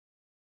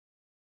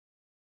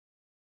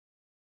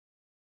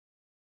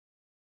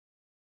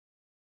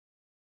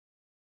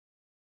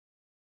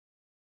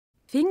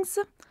Things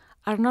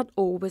are not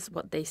always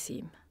what they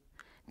seem.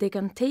 They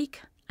can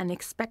take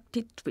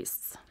unexpected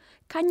twists.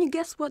 Can you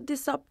guess what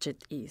this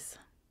object is?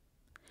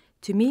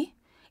 To me,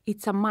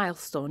 it's a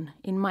milestone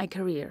in my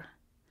career.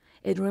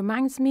 It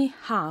reminds me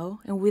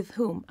how and with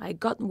whom I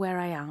got where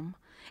I am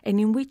and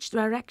in which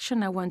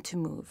direction I want to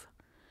move.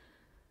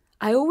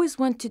 I always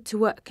wanted to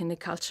work in the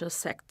cultural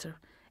sector,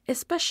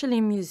 especially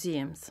in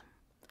museums.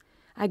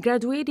 I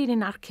graduated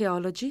in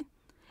archaeology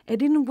and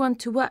didn't want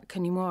to work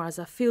anymore as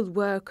a field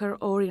worker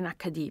or in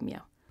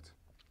academia.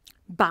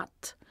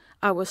 But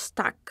I was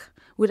stuck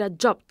with a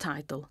job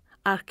title,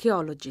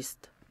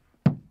 archaeologist.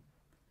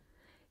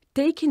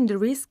 Taking the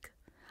risk,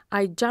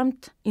 I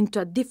jumped into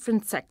a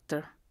different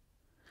sector,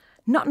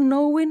 not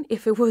knowing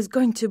if it was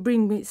going to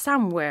bring me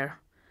somewhere.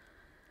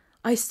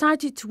 I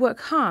started to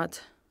work hard,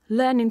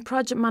 learning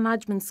project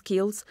management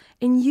skills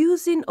and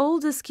using all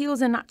the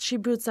skills and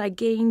attributes I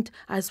gained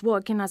as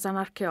working as an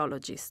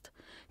archaeologist.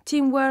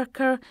 Team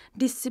worker,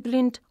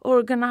 disciplined,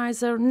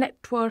 organizer,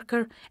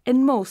 networker,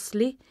 and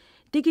mostly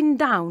digging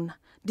down,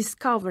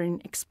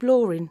 discovering,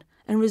 exploring,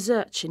 and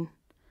researching.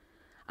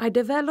 I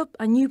developed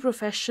a new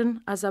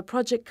profession as a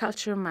project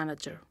culture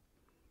manager.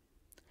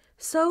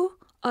 So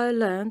I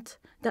learned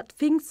that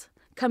things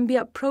can be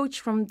approached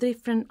from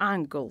different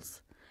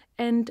angles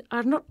and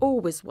are not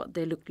always what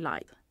they look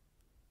like.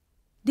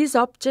 This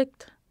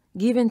object,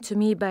 given to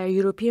me by a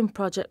European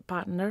project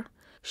partner,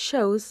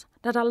 shows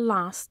that at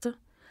last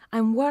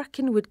I'm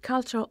working with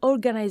cultural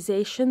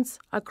organizations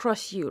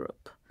across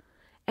Europe.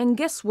 And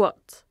guess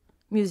what?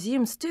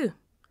 Museums too.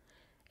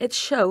 It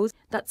shows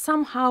that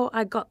somehow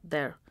I got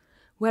there,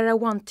 where I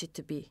wanted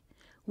to be,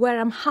 where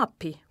I'm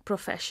happy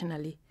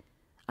professionally.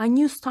 A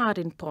new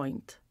starting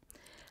point.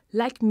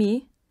 Like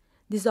me,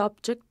 this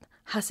object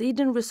has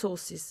hidden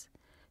resources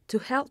to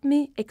help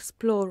me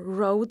explore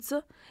roads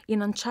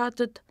in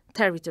uncharted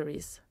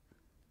territories.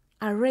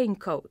 A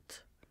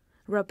raincoat,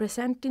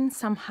 representing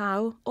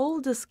somehow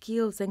all the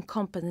skills and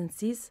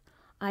competencies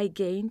I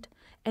gained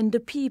and the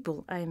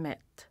people I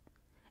met.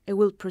 It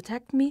will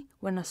protect me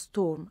when a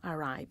storm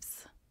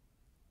arrives.